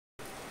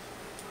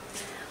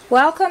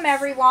Welcome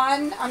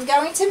everyone. I'm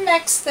going to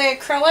mix the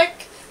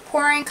acrylic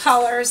pouring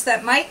colors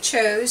that Mike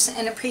chose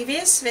in a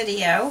previous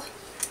video.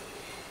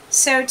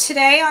 So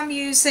today I'm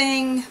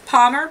using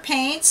Palmer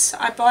paints.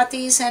 I bought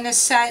these in a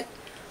set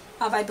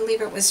of, I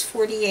believe it was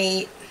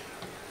 48.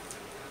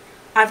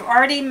 I've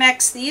already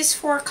mixed these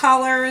 4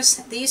 colors.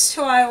 These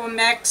 2 I will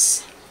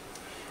mix.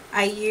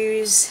 I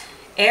use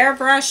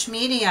Airbrush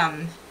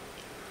Medium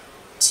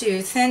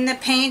to thin the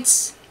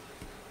paints.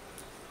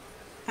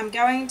 I'm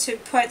going to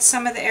put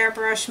some of the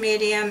Airbrush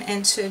Medium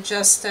into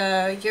just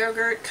a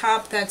yogurt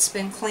cup that's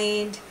been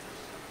cleaned.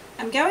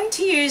 I'm going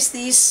to use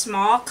these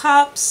small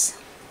cups,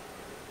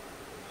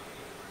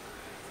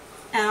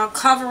 and I'll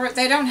cover it.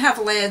 They don't have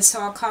lids, so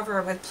I'll cover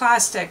it with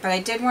plastic, but I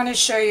did want to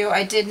show you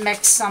I did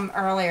mix some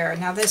earlier.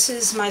 Now this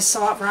is my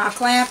salt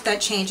rock lamp that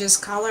changes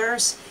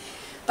colors,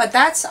 but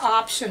that's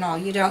optional.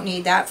 You don't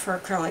need that for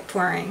acrylic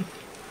pouring.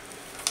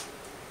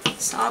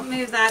 So I'll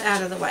move that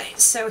out of the way.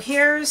 So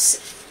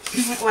here's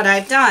what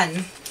I've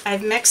done.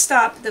 I've mixed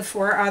up the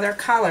 4 other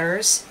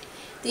colors.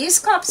 These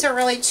cups are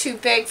really too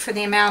big for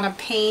the amount of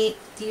paint.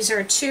 These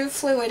are 2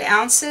 fluid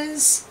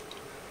ounces.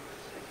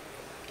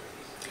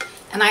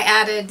 And I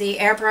added the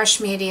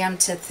Airbrush Medium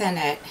to thin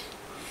it.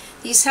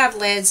 These have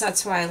lids,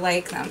 that's why I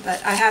like them.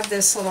 But I have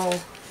this little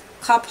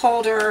cup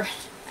holder,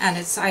 and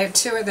I have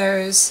 2 of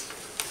those.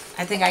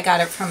 I think I got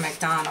it from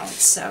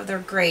McDonald's, so they're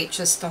great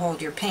just to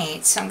hold your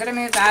paint. So I'm going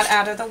to move that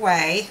out of the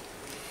way.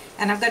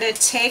 And I'm going to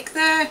take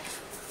the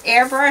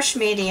Airbrush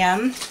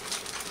Medium,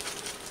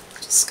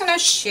 just going to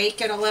shake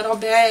it a little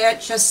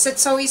bit.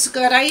 It's always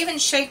good. I even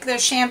shake the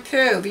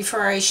shampoo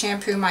before I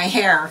shampoo my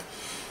hair.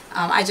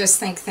 I just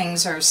think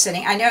things are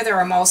sitting. I know they're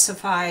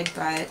emulsified,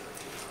 but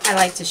I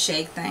like to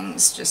shake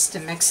things just to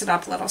mix it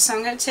up a little. So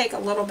I'm going to take a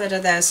little bit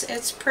of this.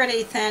 It's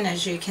pretty thin,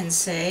 as you can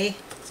see.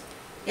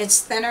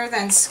 It's thinner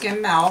than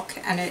skim milk,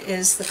 and it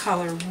is the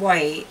color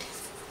white.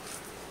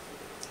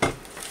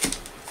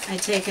 I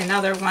take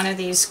another one of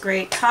these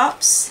great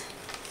cups,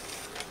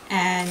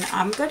 and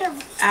I'm going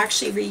to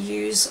actually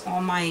reuse all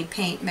my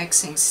paint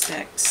mixing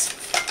sticks.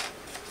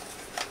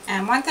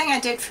 And one thing I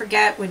did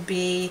forget would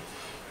be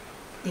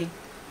a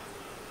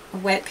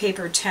wet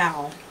paper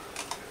towel.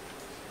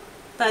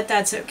 But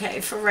that's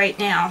okay for right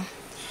now.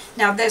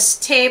 Now this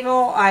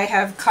table I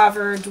have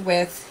covered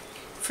with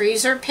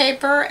freezer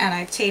paper, and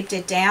I've taped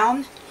it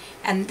down.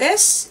 And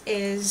this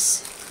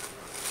is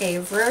a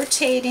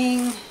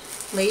rotating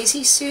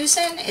Lazy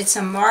Susan. It's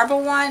a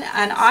marble one,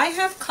 and I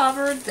have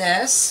covered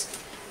this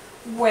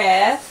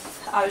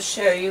with, I'll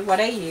show you what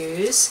I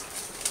use.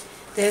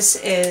 This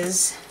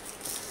is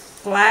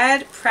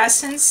Glad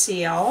Press and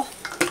Seal.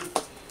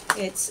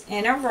 It's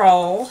in a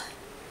roll.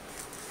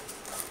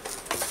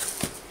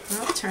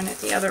 I'll turn it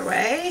the other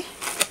way.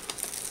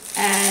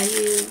 And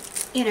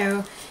you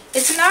know,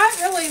 it's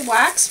not really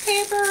wax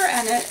paper,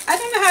 and I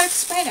don't know how to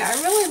explain it.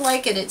 I really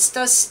like it. It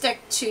does stick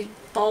to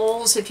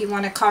bowls if you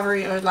want to cover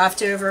your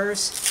leftovers.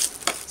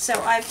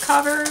 So I've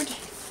covered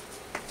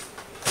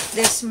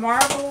this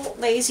marble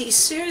Lazy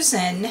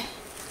Susan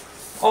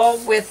all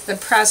with the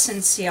press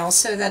and seal,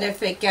 so that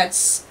if it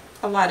gets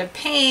a lot of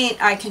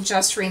paint, I can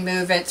just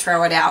remove it,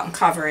 throw it out, and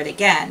cover it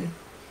again.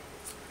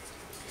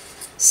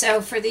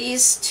 So for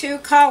these 2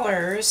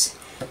 colors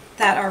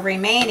that are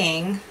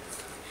remaining,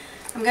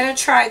 I'm going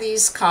to try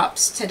these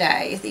cups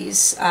today.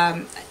 These,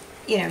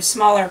 you know,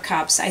 smaller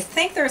cups. I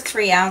think they're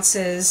 3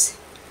 ounces.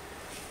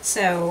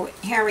 So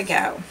here we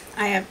go.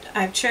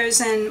 I've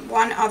chosen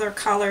one other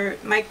color.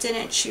 Mike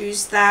didn't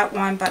choose that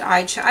one, but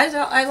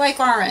I like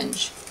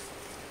orange.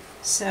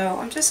 So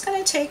I'm just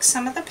going to take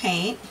some of the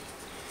paint,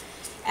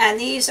 and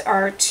these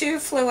are 2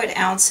 fluid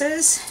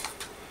ounces.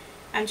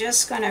 I'm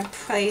just going to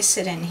place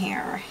it in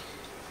here,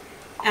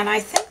 and I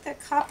think the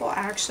cup will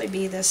actually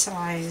be the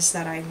size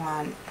that I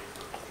want.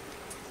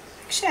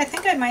 Actually, I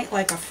think I might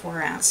like a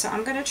 4 ounce, so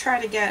I'm going to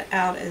try to get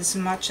out as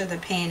much of the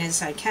paint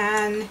as I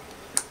can.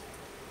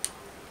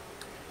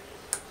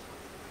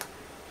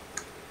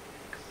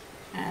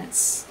 And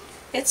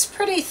it's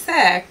pretty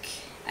thick.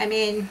 I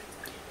mean,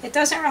 it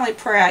doesn't really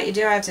pour out. You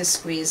do have to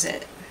squeeze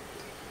it.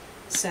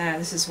 So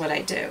this is what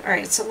I do.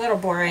 Alright, it's a little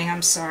boring.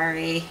 I'm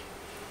sorry.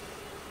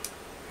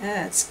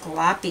 It's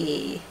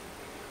gloppy.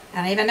 I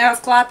don't even know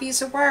if gloppy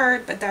is a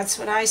word, but that's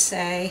what I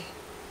say.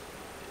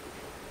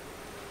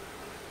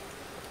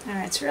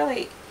 Alright, it's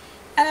really...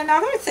 And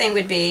another thing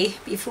would be,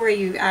 before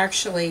you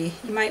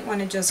might want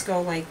to just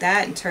go like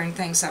that and turn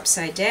things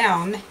upside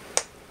down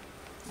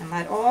and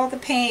let all the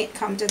paint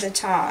come to the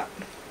top.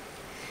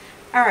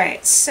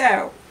 Alright,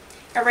 so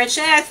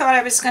originally I thought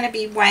I was going to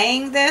be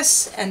weighing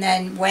this and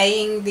then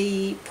weighing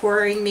the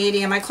pouring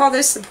medium. I call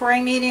this the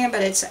pouring medium,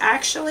 but it's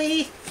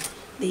actually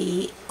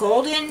the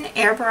golden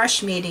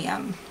airbrush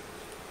medium.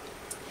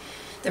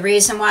 The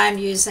reason why I'm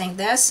using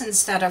this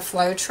instead of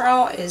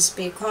Floetrol is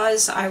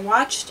because I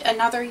watched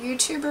another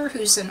YouTuber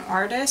who's an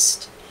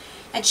artist,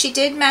 and she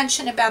did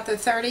mention about the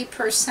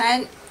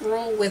 30%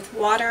 rule with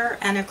water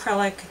and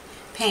acrylic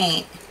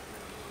paint.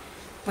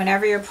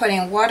 Whenever you're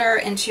putting water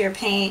into your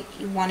paint,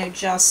 you want to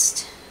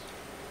just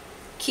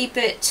keep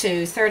it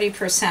to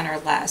 30% or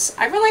less.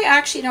 I really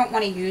actually don't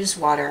want to use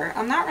water.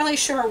 I'm not really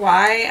sure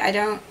why. I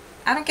don't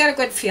get a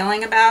good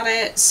feeling about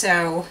it.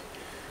 So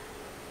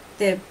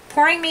the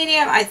pouring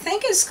medium, I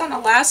think, is going to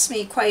last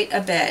me quite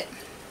a bit.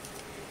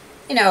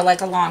 You know,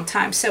 like a long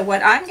time. So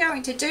what I'm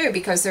going to do,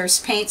 because there's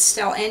paint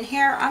still in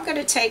here, I'm going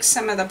to take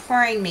some of the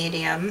pouring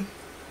medium.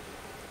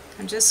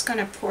 I'm just going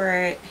to pour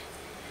it.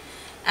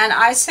 And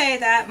I say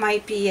that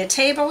might be a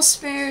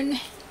tablespoon,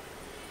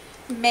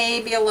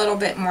 maybe a little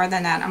bit more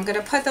than that. I'm going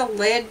to put the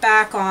lid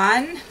back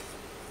on.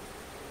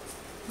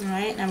 All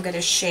right, and I'm going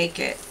to shake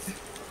it.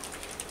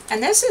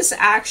 And this is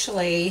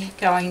actually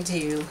going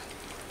to,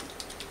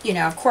 you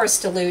know, of course,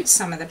 dilute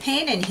some of the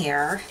paint in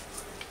here.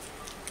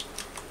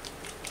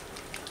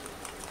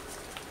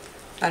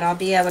 But I'll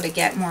be able to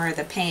get more of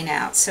the paint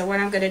out. So what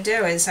I'm going to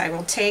do is I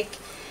will take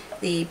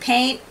the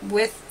paint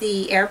with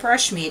the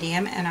airbrush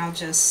medium, and I'll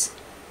just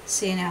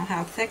see now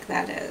how thick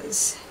that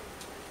is.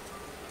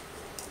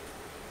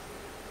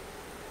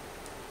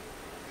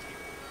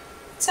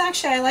 It's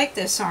actually, I like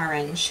this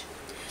orange.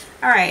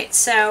 Alright,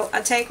 so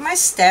I'll take my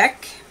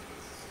stick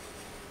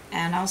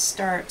and I'll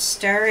start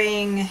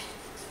stirring.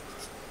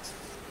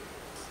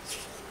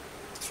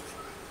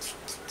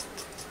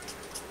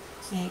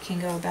 You can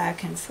go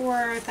back and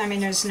forth. I mean,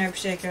 there's no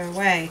particular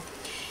way.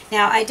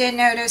 Now, I did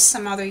notice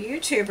some other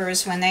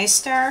YouTubers, when they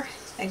stir,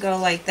 they go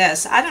like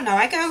this. I don't know.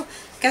 I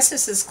guess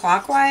this is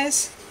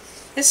clockwise.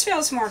 This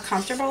feels more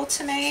comfortable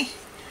to me.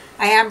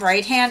 I am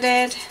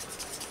right-handed.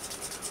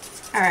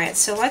 Alright,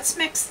 so let's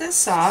mix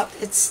this up.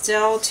 It's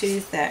still too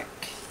thick.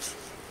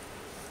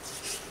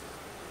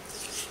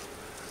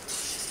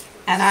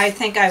 And I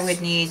think I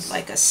would need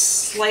like a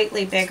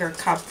slightly bigger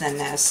cup than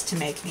this to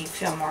make me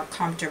feel more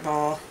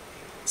comfortable.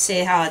 See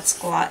how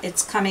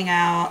it's coming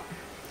out.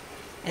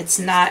 It's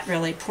not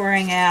really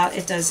pouring out.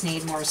 It does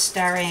need more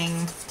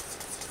stirring.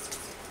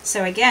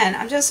 So again,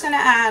 I'm just going to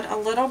add a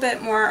little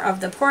bit more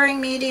of the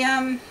pouring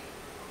medium.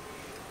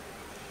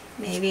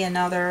 Maybe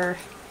another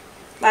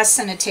less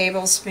than a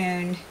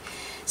tablespoon.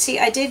 See,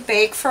 I did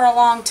bake for a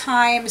long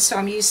time, so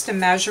I'm used to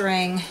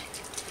measuring.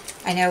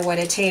 I know what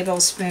a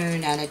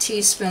tablespoon and a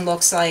teaspoon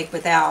looks like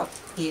without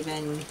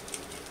even,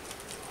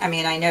 I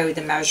mean, I know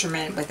the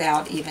measurement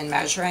without even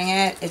measuring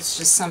it. It's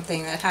just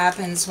something that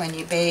happens when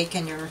you bake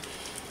and you're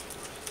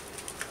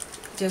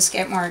just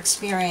get more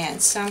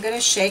experience. So I'm going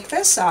to shake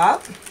this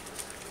up.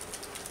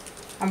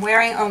 I'm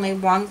wearing only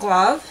one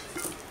glove.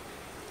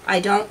 I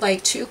don't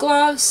like two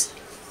gloves.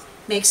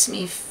 Makes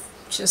me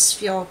just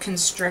feel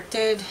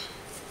constricted.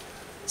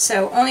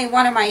 So only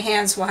one of my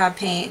hands will have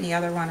paint and the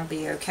other one will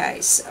be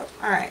okay. So,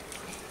 alright.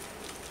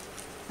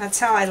 That's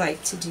how I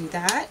like to do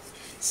that.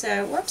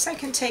 So, whoops, I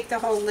can take the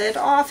whole lid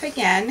off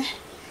again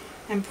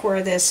and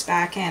pour this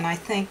back in. I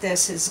think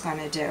this is going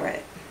to do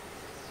it.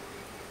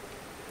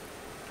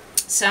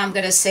 So I'm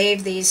going to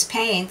save these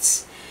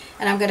paints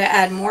and I'm going to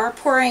add more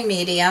pouring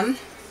medium,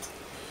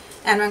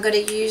 and I'm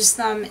going to use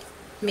them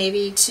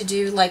maybe to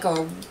do like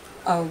a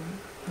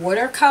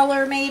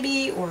watercolor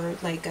maybe, or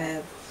like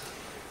a,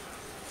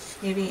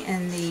 maybe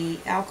in the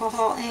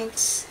alcohol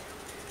inks.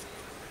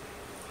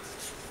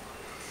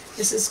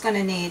 This is going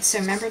to need, so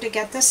remember to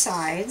get the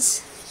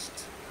sides.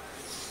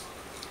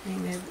 Let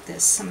me move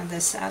this, some of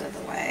this out of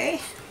the way.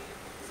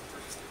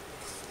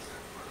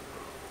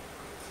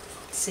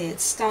 See,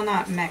 it's still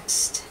not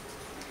mixed.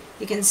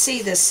 You can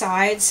see the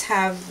sides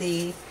have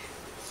the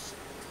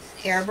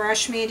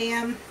airbrush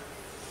medium.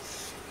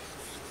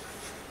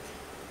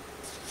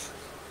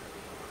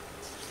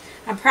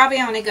 I'm probably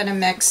only going to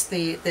mix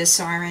this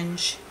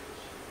orange.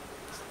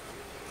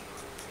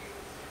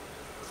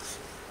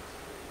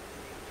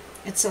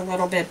 It's a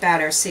little bit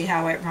better. See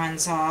how it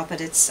runs off,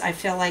 but I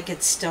feel like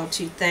it's still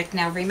too thick.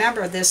 Now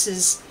remember, this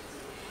is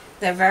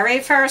the very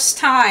first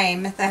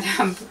time that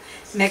I'm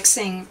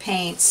mixing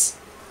paints.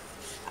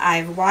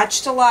 I've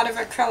watched a lot of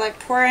acrylic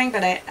pouring,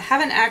 but I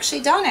haven't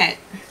actually done it.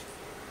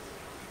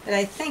 But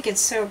I think it's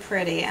so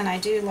pretty, and I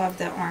do love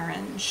the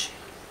orange.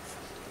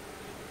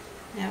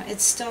 Now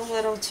it's still a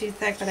little too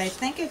thick, but I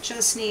think it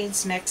just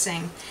needs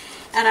mixing.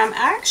 And I'm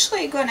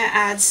actually going to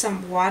add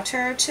some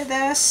water to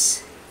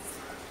this.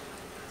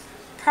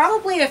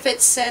 Probably if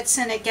it sits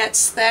and it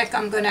gets thick,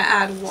 I'm going to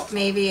add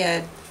maybe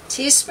a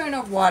teaspoon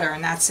of water,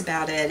 and that's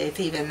about it, if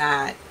even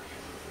that.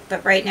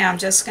 But right now I'm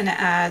just going to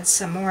add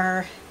some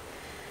more.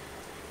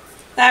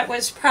 That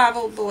was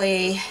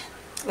probably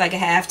like a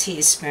half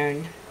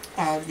teaspoon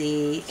of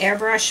the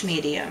airbrush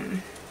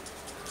medium.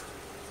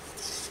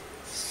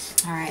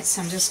 Alright,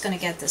 so I'm just going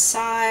to get the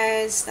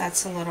sides.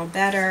 That's a little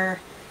better.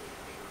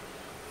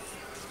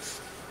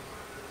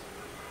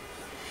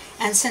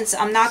 And since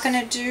I'm not going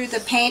to do the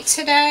paint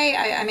today,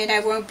 I mean, I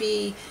won't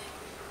be,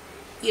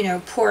 you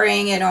know,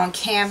 pouring it on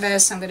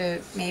canvas. I'm going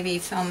to maybe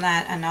film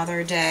that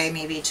another day,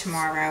 maybe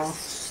tomorrow.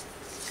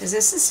 Because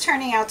this is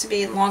turning out to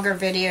be a longer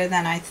video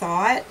than I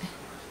thought.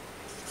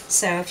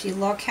 So if you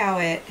look how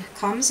it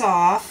comes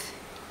off,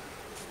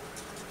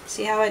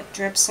 see how it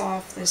drips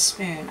off the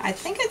spoon. I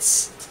think it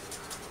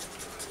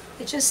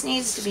just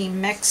needs to be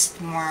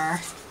mixed more.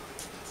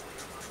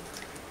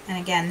 And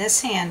again,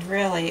 this hand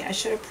really, I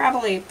should have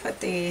probably put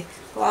the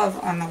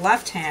glove on the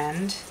left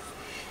hand.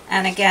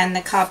 And again, the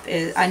cup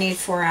is, I need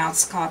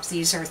 4-ounce cups.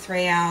 These are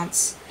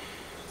 3-ounce.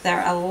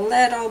 They're a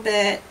little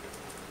bit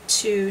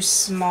too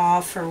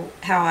small for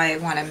how I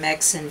want to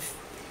mix,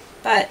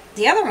 but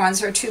the other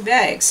ones are too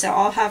big, so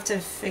I'll have to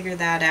figure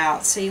that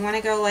out. So you want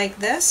to go like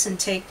this and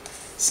take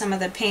some of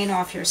the paint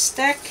off your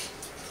stick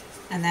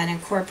and then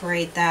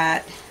incorporate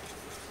that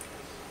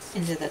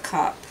into the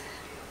cup.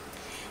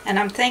 And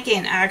I'm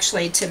thinking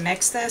actually to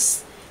mix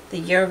this, the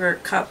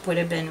yogurt cup would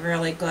have been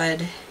really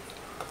good.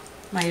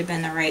 Might have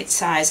been the right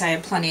size. I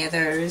have plenty of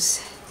those.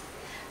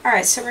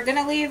 Alright, so we're going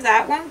to leave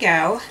that one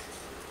go.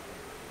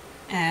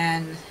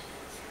 And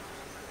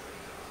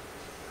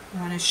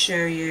I want to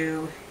show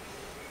you,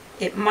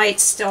 it might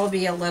still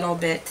be a little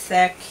bit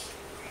thick.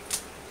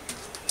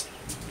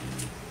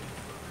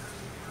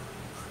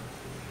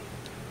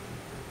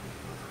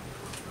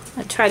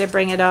 I'll try to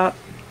bring it up.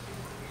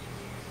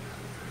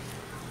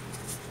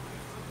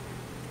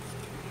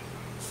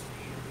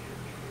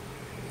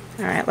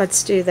 Alright,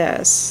 let's do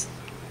this.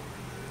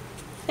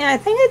 Yeah, I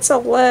think it's a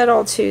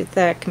little too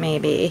thick,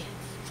 maybe.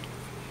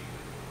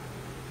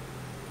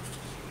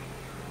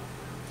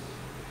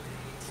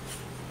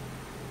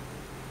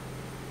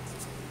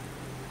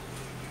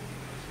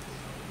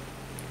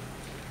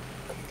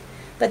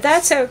 But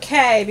that's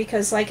okay,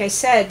 because like I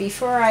said,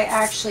 before I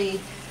actually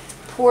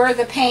pour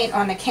the paint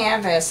on the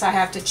canvas, I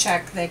have to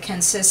check the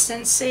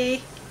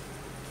consistency.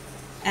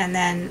 And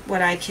then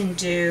what I can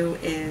do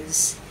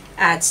is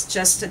add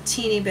just a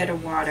teeny bit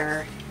of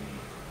water.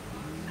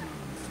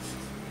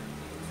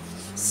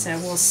 So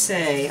we'll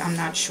see. I'm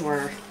not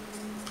sure.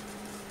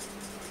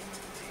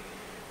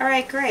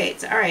 Alright,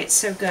 great. Alright,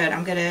 so good.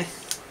 I'm going to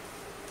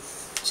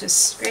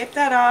just scrape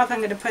that off. I'm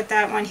going to put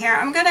that one here.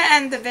 I'm going to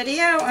end the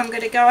video. I'm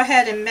going to go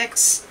ahead and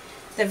mix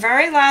the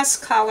very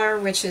last color,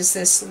 which is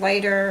this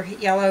lighter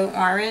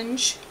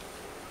yellow-orange.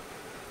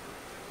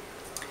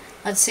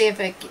 Let's see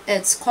if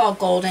it's called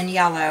golden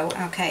yellow.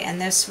 Okay,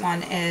 and this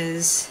one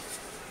is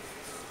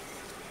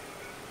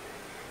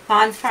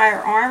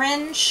bonfire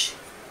orange.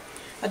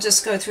 I'll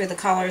just go through the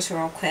colors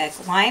real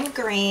quick. Lime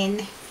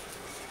green,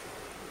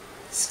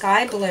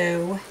 sky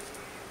blue,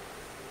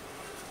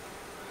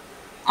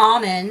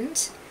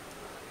 almond,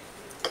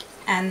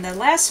 and the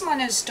last one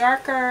is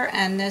darker,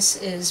 and this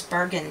is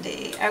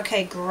burgundy.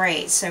 Okay,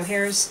 great. So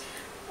here's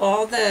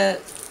all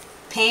the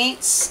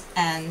paints,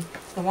 and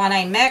the one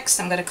I mixed,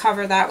 I'm going to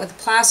cover that with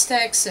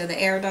plastic so the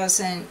air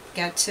doesn't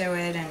get to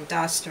it and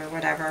dust or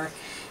whatever.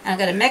 And I'm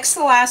going to mix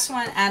the last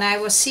one, and I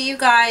will see you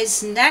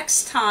guys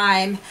next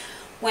time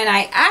when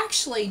I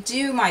actually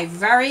do my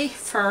very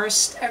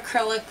first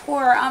acrylic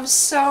pour. I'm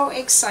so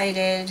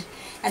excited.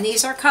 And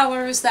these are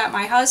colors that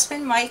my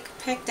husband Mike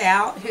picked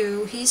out,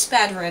 who he's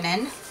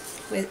bedridden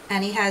with,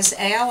 and he has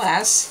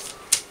ALS,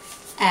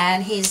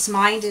 and his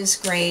mind is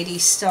great.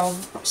 He's still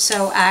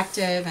so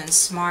active and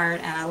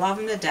smart, and I love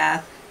him to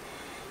death.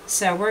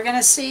 So we're going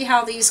to see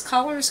how these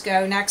colors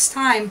go next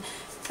time.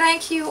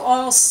 Thank you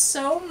all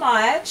so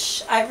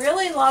much. I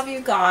really love you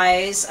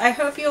guys. I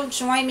hope you'll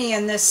join me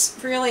in this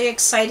really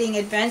exciting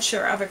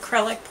adventure of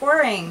acrylic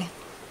pouring.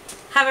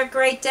 Have a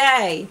great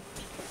day.